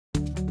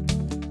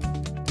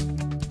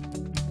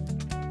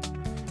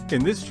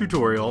In this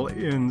tutorial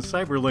in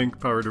CyberLink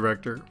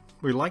PowerDirector,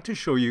 we'd like to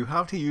show you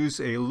how to use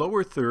a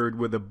lower third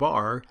with a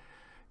bar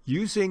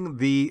using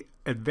the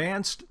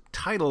advanced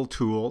title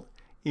tool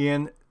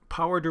in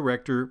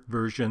PowerDirector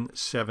version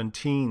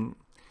 17.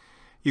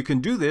 You can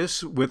do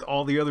this with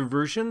all the other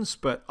versions,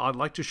 but I'd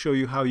like to show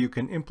you how you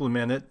can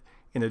implement it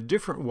in a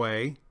different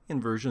way in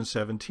version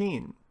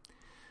 17.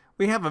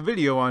 We have a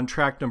video on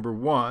track number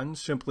 1,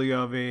 simply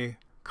of a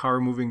car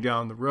moving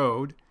down the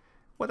road.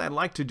 What I'd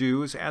like to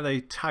do is add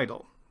a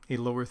title, a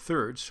lower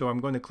third. So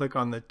I'm going to click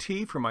on the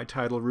T for my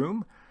title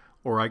room,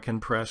 or I can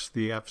press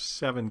the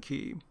F7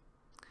 key.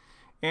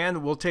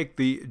 And we'll take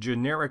the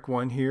generic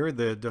one here,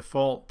 the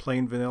default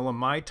plain vanilla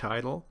My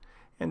Title,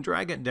 and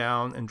drag it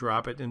down and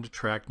drop it into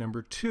track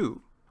number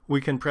 2.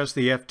 We can press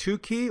the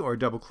F2 key or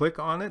double click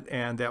on it,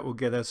 and that will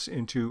get us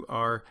into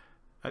our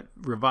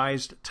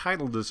revised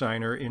title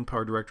designer in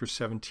PowerDirector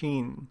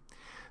 17.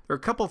 There are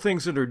a couple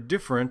things that are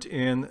different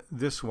in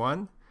this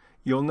one.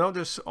 You'll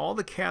notice all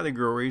the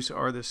categories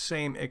are the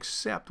same,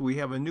 except we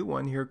have a new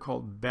one here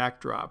called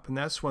Backdrop, and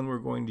that's one we're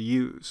going to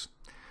use.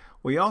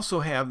 We also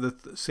have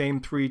the same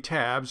 3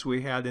 tabs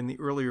we had in the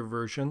earlier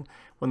version.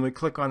 When we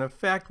click on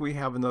Effect, we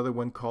have another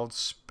one called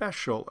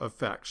Special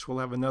Effects. We'll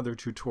have another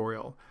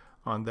tutorial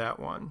on that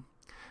one.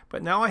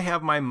 But now I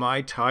have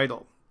my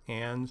title,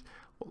 and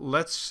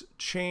let's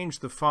change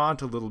the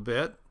font a little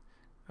bit.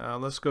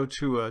 Let's go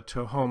to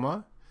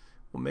Tahoma.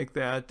 We'll make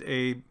that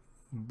a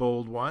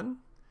bold one.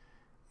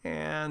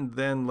 And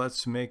then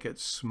let's make it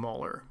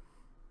smaller.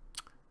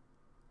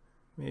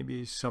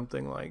 Maybe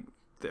something like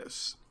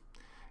this.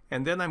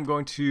 And then I'm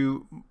going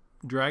to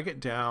drag it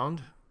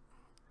down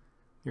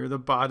near the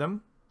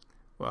bottom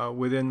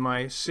within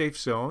my safe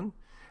zone.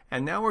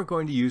 And now we're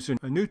going to use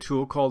a new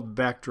tool called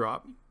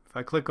Backdrop. If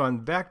I click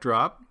on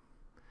Backdrop,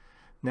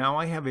 now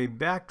I have a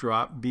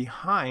backdrop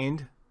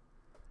behind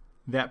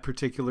that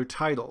particular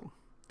title.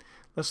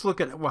 Let's look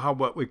at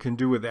what we can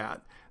do with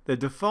that. The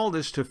default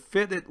is to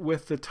fit it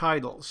with the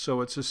title,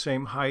 so it's the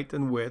same height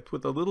and width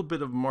with a little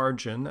bit of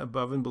margin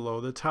above and below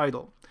the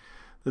title.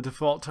 The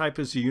default type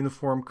is a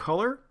uniform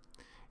color,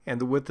 and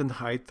the width and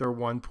height are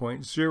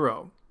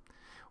 1.0.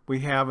 We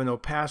have an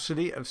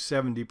opacity of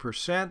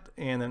 70%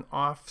 and an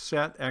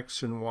offset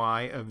X and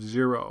Y of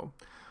 0.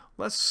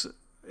 Let's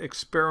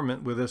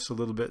experiment with this a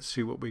little bit,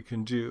 see what we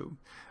can do.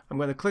 I'm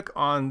going to click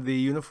on the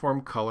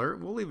uniform color.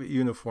 We'll leave it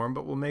uniform,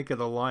 but we'll make it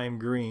a lime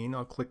green.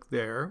 I'll click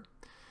there.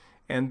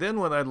 And then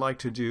what I'd like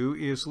to do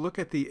is look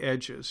at the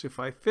edges. If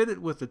I fit it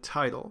with the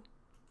title,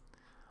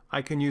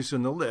 I can use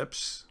an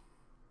ellipse.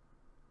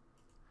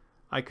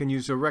 I can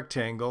use a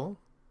rectangle.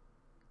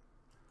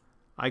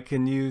 I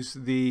can use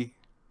the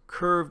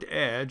curved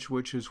edge,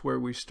 which is where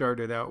we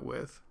started out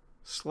with,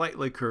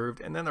 slightly curved,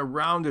 and then a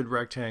rounded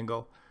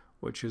rectangle,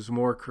 which is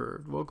more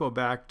curved. We'll go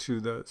back to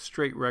the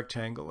straight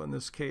rectangle in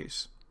this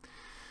case.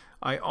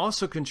 I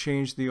also can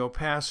change the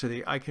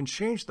opacity. I can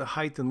change the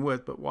height and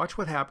width, but watch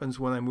what happens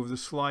when I move the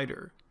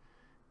slider.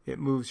 It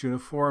moves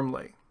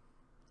uniformly.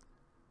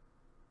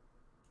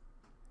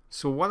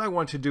 So what I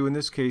want to do in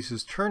this case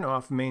is turn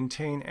off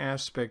Maintain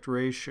Aspect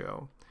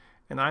Ratio,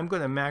 and I'm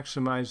going to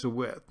maximize the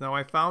width. Now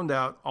I found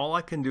out all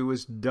I can do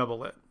is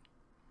double it,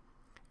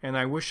 and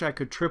I wish I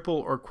could triple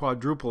or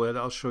quadruple it.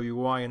 I'll show you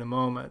why in a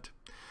moment.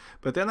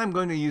 But then I'm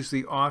going to use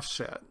the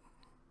offset.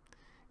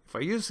 If I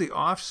use the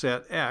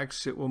offset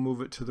X, it will move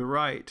it to the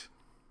right.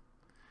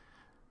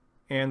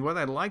 And what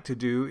I'd like to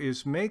do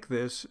is make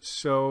this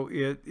so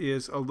it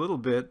is a little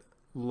bit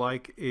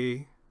like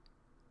a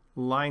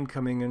line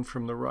coming in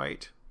from the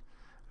right.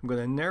 I'm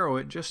going to narrow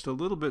it just a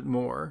little bit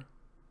more.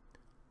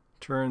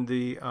 Turn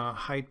the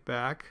height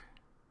back.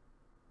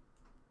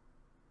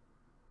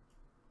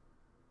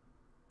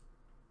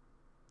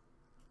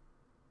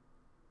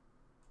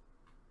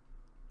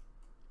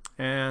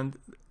 And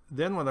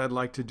then what I'd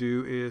like to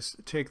do is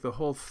take the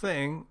whole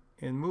thing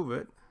and move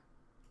it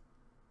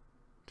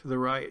to the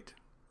right.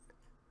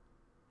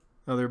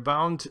 Now they're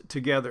bound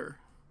together.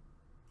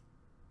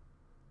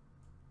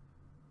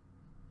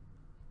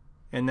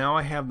 And now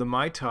I have the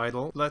My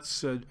Title.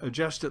 Let's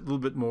adjust it a little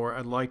bit more.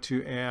 I'd like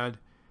to add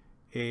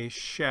a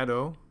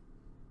shadow,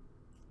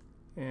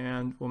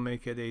 and we'll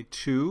make it a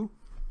 2.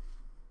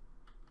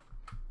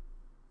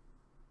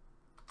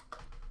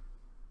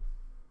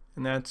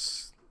 And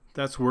that's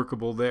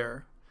workable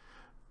there.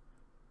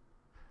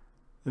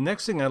 The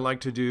next thing I'd like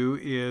to do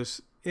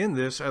is, in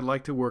this, I'd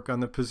like to work on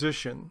the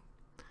position.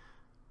 I'm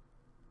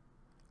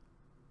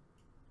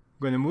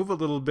going to move a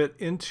little bit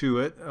into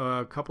it,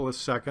 a couple of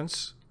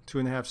seconds,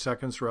 2.5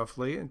 seconds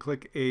roughly, and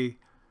click a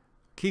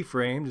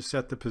keyframe to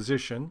set the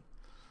position.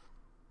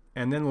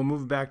 And then we'll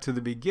move back to the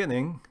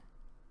beginning.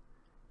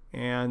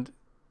 And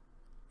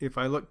if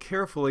I look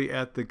carefully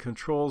at the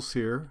controls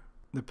here,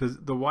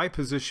 the Y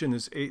position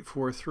is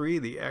 843,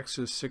 the X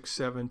is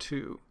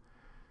 672.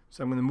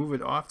 So I'm going to move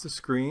it off the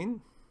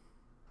screen.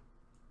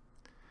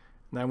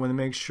 And I want to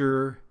make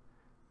sure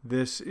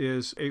this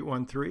is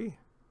 813.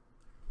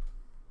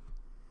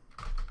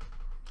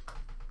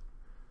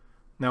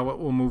 Now what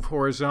will move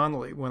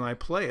horizontally? When I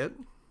play it,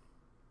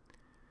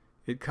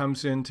 it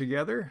comes in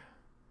together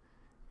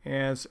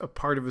as a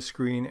part of a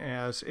screen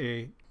as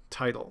a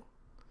title.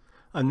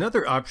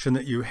 Another option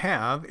that you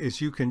have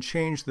is you can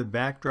change the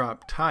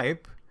backdrop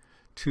type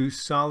to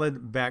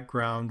solid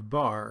background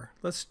bar.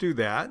 Let's do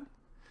that.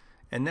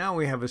 And now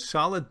we have a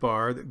solid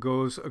bar that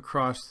goes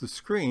across the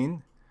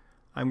screen.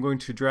 I'm going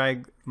to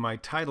drag my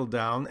title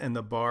down and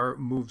the bar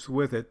moves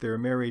with it. They're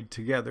married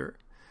together.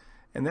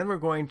 And then we're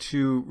going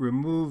to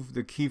remove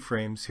the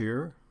keyframes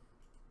here.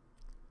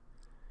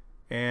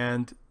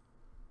 And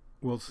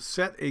we'll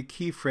set a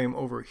keyframe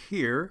over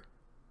here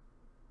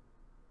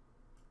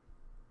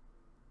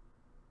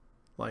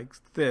like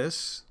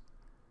this.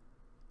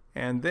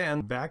 And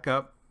then back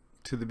up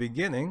to the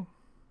beginning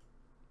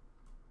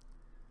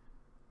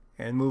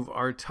and move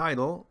our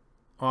title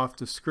off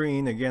the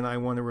screen. Again, I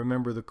want to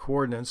remember the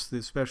coordinates,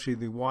 especially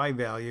the Y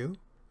value,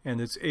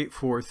 and it's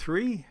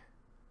 843.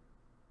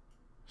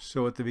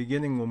 So at the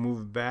beginning we'll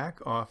move back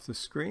off the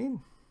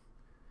screen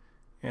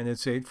and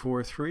it's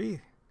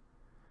 843.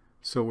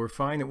 So we're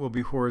fine, it will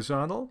be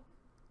horizontal.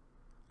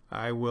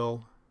 I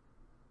will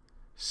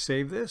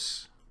save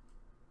this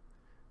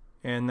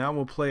and now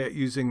we'll play it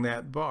using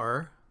that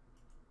bar.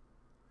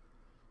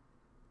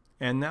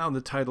 And now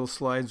the title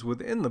slides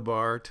within the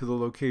bar to the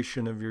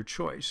location of your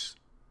choice.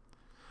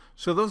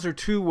 So those are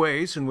two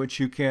ways in which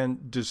you can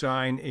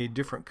design a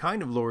different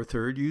kind of lower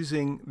third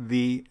using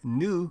the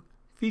new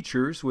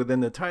features within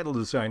the title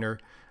designer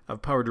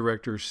of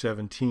PowerDirector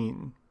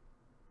 17.